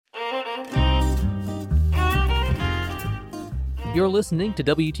You're listening to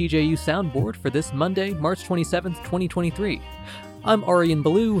WTJU Soundboard for this Monday, March 27th, 2023. I'm Arian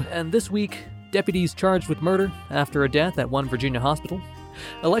Ballou, and this week, deputies charged with murder after a death at one Virginia hospital,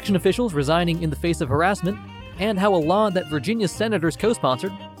 election officials resigning in the face of harassment, and how a law that Virginia's senators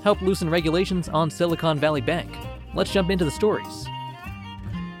co-sponsored helped loosen regulations on Silicon Valley Bank. Let's jump into the stories.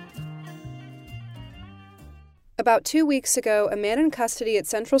 About 2 weeks ago, a man in custody at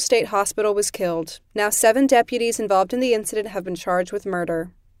Central State Hospital was killed. Now 7 deputies involved in the incident have been charged with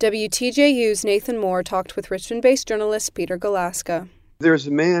murder. WTJU's Nathan Moore talked with Richmond-based journalist Peter Galaska. There's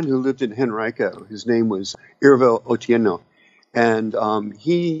a man who lived in Henrico. His name was Irvo Otieno. And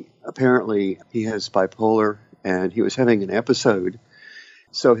he has bipolar, and he was having an episode.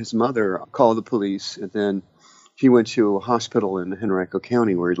 So his mother called the police, and then he went to a hospital in Henrico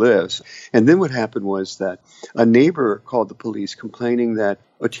County where he lives. And then what happened was that a neighbor called the police complaining that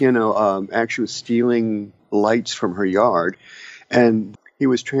Otieno actually was stealing lights from her yard. And he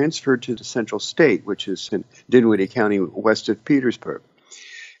was transferred to the Central State, which is in Dinwiddie County, west of Petersburg.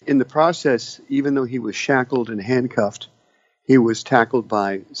 In the process, even though he was shackled and handcuffed, he was tackled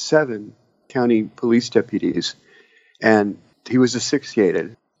by 7 county police deputies, and he was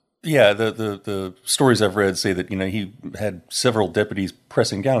asphyxiated. Yeah, the stories I've read say that, he had several deputies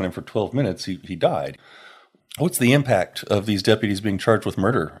pressing down on him for 12 minutes. He died. What's the impact of these deputies being charged with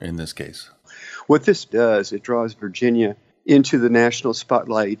murder in this case? What this does, it draws Virginia into the national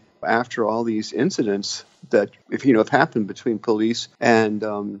spotlight after all these incidents that have happened between police and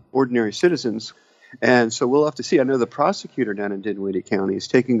ordinary citizens. And so we'll have to see. I know the prosecutor down in Dinwiddie County is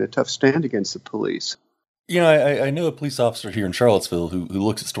taking a tough stand against the police. I know a police officer here in Charlottesville who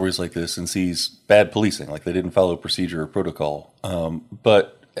looks at stories like this and sees bad policing, like they didn't follow procedure or protocol.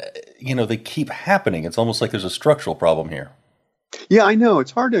 But they keep happening. It's almost like there's a structural problem here. Yeah, I know.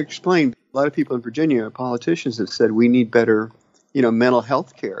 It's hard to explain. A lot of people in Virginia, politicians, have said we need better, mental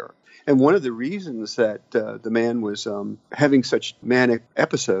health care. And one of the reasons that the man was having such manic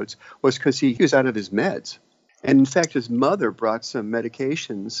episodes was because he was out of his meds. And in fact, his mother brought some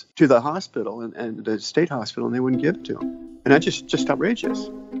medications to the hospital and the state hospital, and they wouldn't give it to him. And that's just outrageous.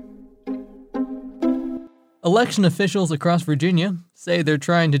 Election officials across Virginia say they're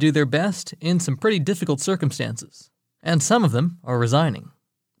trying to do their best in some pretty difficult circumstances. And some of them are resigning.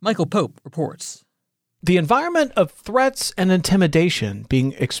 Michael Pope reports. The environment of threats and intimidation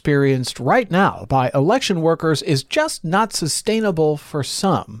being experienced right now by election workers is just not sustainable for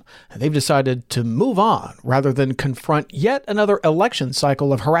some. They've decided to move on rather than confront yet another election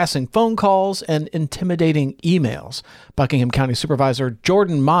cycle of harassing phone calls and intimidating emails. Buckingham County Supervisor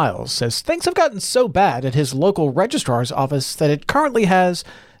Jordan Miles says things have gotten so bad at his local registrar's office that it currently has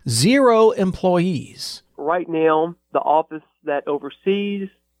 0 employees. Right now, the office that oversees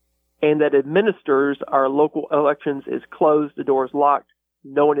and that administers our local elections is closed, the door is locked,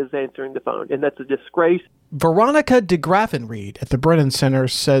 no one is answering the phone, and that's a disgrace. Veronica DeGraffenried at the Brennan Center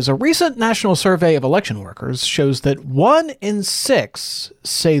says a recent national survey of election workers shows that 1 in 6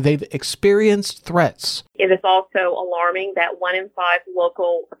 say they've experienced threats. It is also alarming that 1 in 5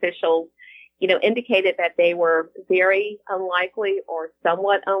 local officials, indicated that they were very unlikely or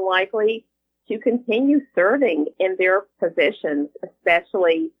somewhat unlikely to continue serving in their positions,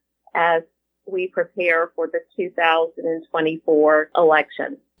 especially as we prepare for the 2024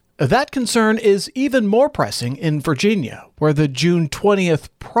 election. That concern is even more pressing in Virginia, where the June 20th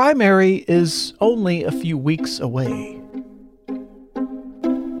primary is only a few weeks away.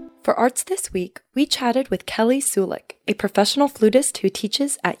 For Arts This Week, we chatted with Kelly Sulik, a professional flutist who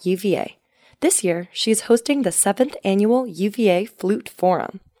teaches at UVA. This year, she is hosting the 7th annual UVA Flute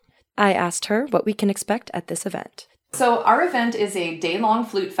Forum. I asked her what we can expect at this event. So our event is a day-long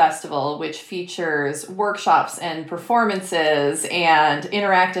flute festival which features workshops and performances and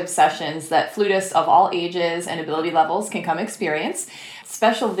interactive sessions that flutists of all ages and ability levels can come experience.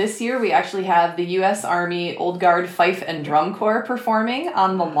 Special this year, we actually have the U.S. Army Old Guard Fife and Drum Corps performing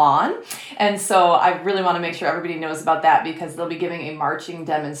on the lawn. And so I really want to make sure everybody knows about that because they'll be giving a marching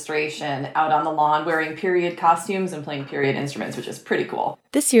demonstration out on the lawn wearing period costumes and playing period instruments, which is pretty cool.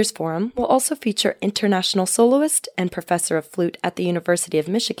 This year's forum will also feature international soloist and professor of flute at the University of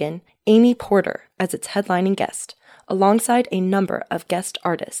Michigan, Amy Porter, as its headlining guest, alongside a number of guest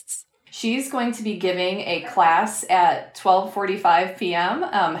artists. She's going to be giving a class at 12:45 p.m.,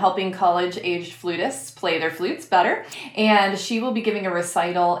 helping college-aged flutists play their flutes better. And she will be giving a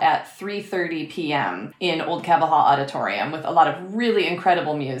recital at 3:30 p.m. in Old Cabell Hall Auditorium with a lot of really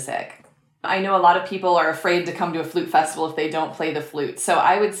incredible music. I know a lot of people are afraid to come to a flute festival if they don't play the flute. So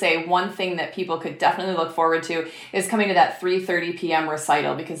I would say one thing that people could definitely look forward to is coming to that 3:30 p.m.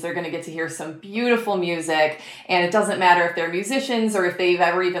 recital, because they're going to get to hear some beautiful music. And it doesn't matter if they're musicians or if they've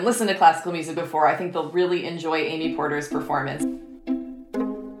ever even listened to classical music before. I think they'll really enjoy Amy Porter's performance.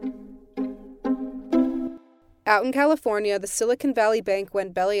 Out in California, the Silicon Valley Bank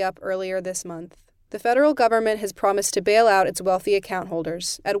went belly up earlier this month. The federal government has promised to bail out its wealthy account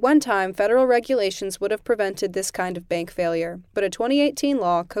holders. At one time, federal regulations would have prevented this kind of bank failure, but a 2018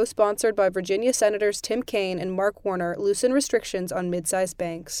 law co-sponsored by Virginia Senators Tim Kaine and Mark Warner loosened restrictions on mid-sized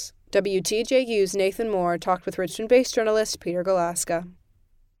banks. WTJU's Nathan Moore talked with Richmond-based journalist Peter Galaska.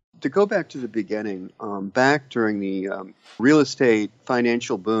 To go back to the beginning, back during the real estate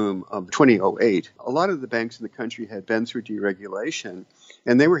financial boom of 2008, a lot of the banks in the country had been through deregulation,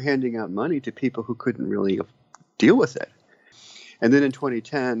 and they were handing out money to people who couldn't really deal with it. And then in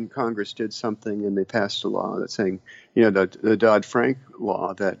 2010, Congress did something, and they passed a law that's saying, the Dodd-Frank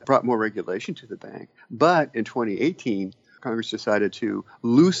law that brought more regulation to the bank. But in 2018, Congress decided to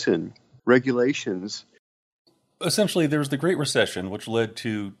loosen regulations. Essentially, there was the Great Recession, which led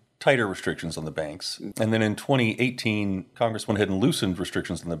to tighter restrictions on the banks. And then in 2018, Congress went ahead and loosened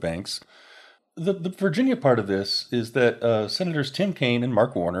restrictions on the banks. The Virginia part of this is that Senators Tim Kaine and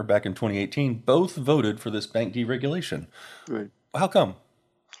Mark Warner, back in 2018, both voted for this bank deregulation. Right. How come?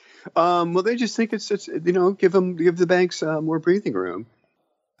 Well, they just think it's give the banks more breathing room.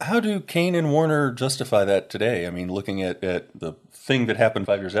 How do Kaine and Warner justify that today? I mean, looking at the thing that happened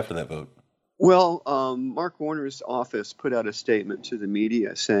 5 years after that vote. Well, Mark Warner's office put out a statement to the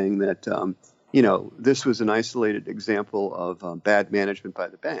media saying that, this was an isolated example of bad management by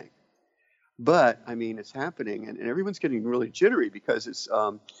the bank. But, I mean, it's happening, and everyone's getting really jittery because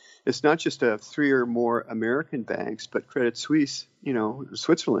it's not just 3 or more American banks, but Credit Suisse,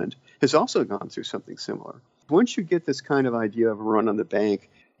 Switzerland, has also gone through something similar. Once you get this kind of idea of a run on the bank,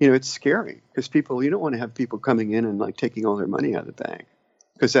 it's scary because you don't want to have people coming in and taking all their money out of the bank.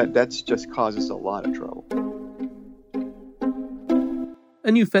 Because that's just causes a lot of trouble.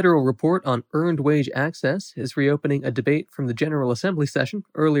 A new federal report on earned wage access is reopening a debate from the General Assembly session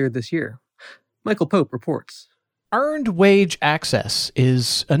earlier this year. Michael Pope reports. Earned wage access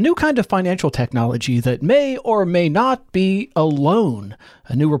is a new kind of financial technology that may or may not be a loan.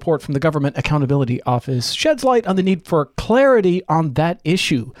 A new report from the Government Accountability Office sheds light on the need for clarity on that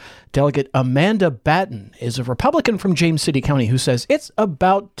issue. Delegate Amanda Batten is a Republican from James City County who says it's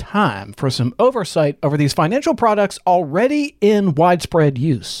about time for some oversight over these financial products already in widespread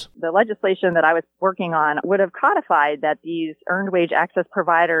use. The legislation that I was working on would have codified that these earned wage access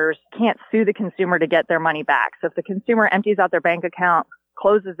providers can't sue the consumer to get their money back. So if the consumer empties out their bank account,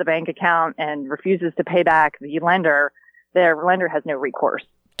 closes the bank account, and refuses to pay back the lender, their lender has no recourse.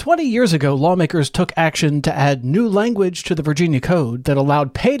 20 years ago, lawmakers took action to add new language to the Virginia Code that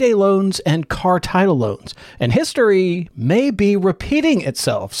allowed payday loans and car title loans. And history may be repeating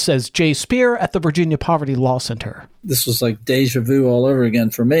itself, says Jay Spear at the Virginia Poverty Law Center. This was like deja vu all over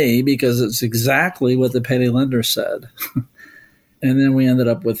again for me because it's exactly what the payday lender said. And then we ended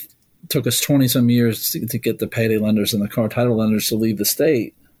up took us 20-some years to get the payday lenders and the car title lenders to leave the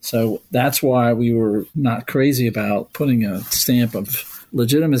state. So that's why we were not crazy about putting a stamp of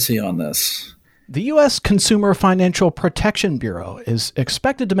legitimacy on this. The U.S. Consumer Financial Protection Bureau is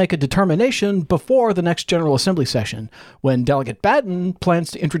expected to make a determination before the next General Assembly session, when Delegate Batten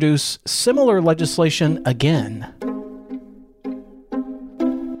plans to introduce similar legislation again.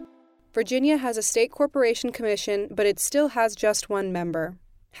 Virginia has a state corporation commission, but it still has just one member.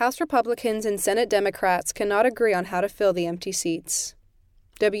 House Republicans and Senate Democrats cannot agree on how to fill the empty seats.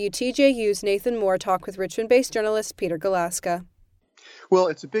 WTJU's Nathan Moore talked with Richmond-based journalist Peter Galaska. Well,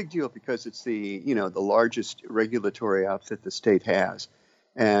 it's a big deal because it's the largest regulatory outfit the state has.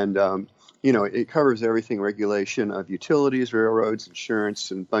 And, it covers everything, regulation of utilities, railroads, insurance,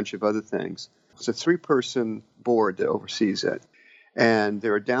 and a bunch of other things. It's a 3-person board that oversees it. And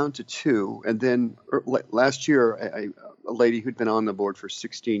they're down to 2. And then last year, a lady who'd been on the board for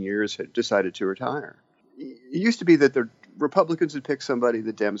 16 years had decided to retire. It used to be that the Republicans would pick somebody,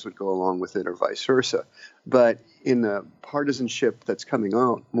 the Dems would go along with it, or vice versa. But in the partisanship that's coming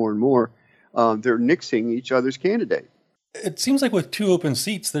out more and more, they're nixing each other's candidate. It seems like with 2 open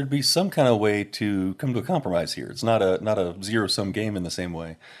seats, there'd be some kind of way to come to a compromise here. It's not a zero-sum game in the same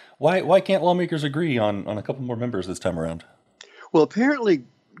way. Why can't lawmakers agree on a couple more members this time around? Well, apparently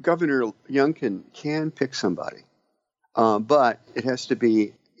Governor Youngkin can pick somebody, but it has to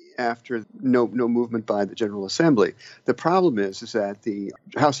be after no movement by the General Assembly. The problem is that the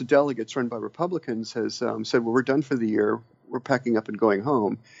House of Delegates run by Republicans has said, well, we're done for the year. We're packing up and going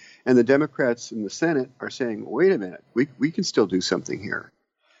home. And the Democrats in the Senate are saying, wait a minute, we can still do something here.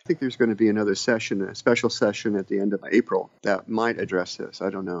 I think there's going to be another session, a special session at the end of April that might address this.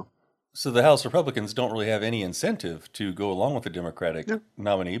 I don't know. So the House Republicans don't really have any incentive to go along with the Democratic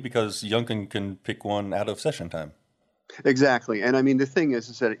nominee because Youngkin can pick one out of session time. Exactly. And I mean, the thing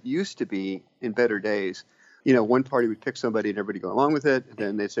is that it used to be in better days, one party would pick somebody and everybody go along with it. And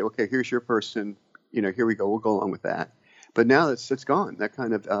then they'd say, okay, here's your person. Here we go. We'll go along with that. But now it's gone. That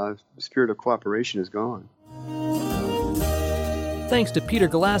kind of spirit of cooperation is gone. Thanks to Peter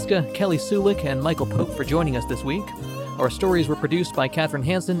Galaska, Kelly Sulik, and Michael Pope for joining us this week. Our stories were produced by Katherine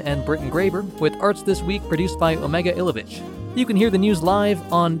Hansen and Britton Graber, with Arts This Week produced by Omega Ilovich. You can hear the news live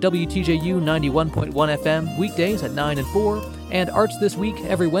on WTJU 91.1 FM weekdays at 9 and 4, and Arts This Week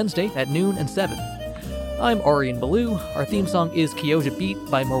every Wednesday at noon and 7. I'm Arian Ballou. Our theme song is Kyoja Beat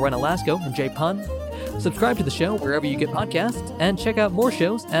by Morena Lasco and Jay Pun. Subscribe to the show wherever you get podcasts, and check out more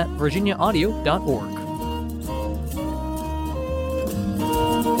shows at virginiaaudio.org.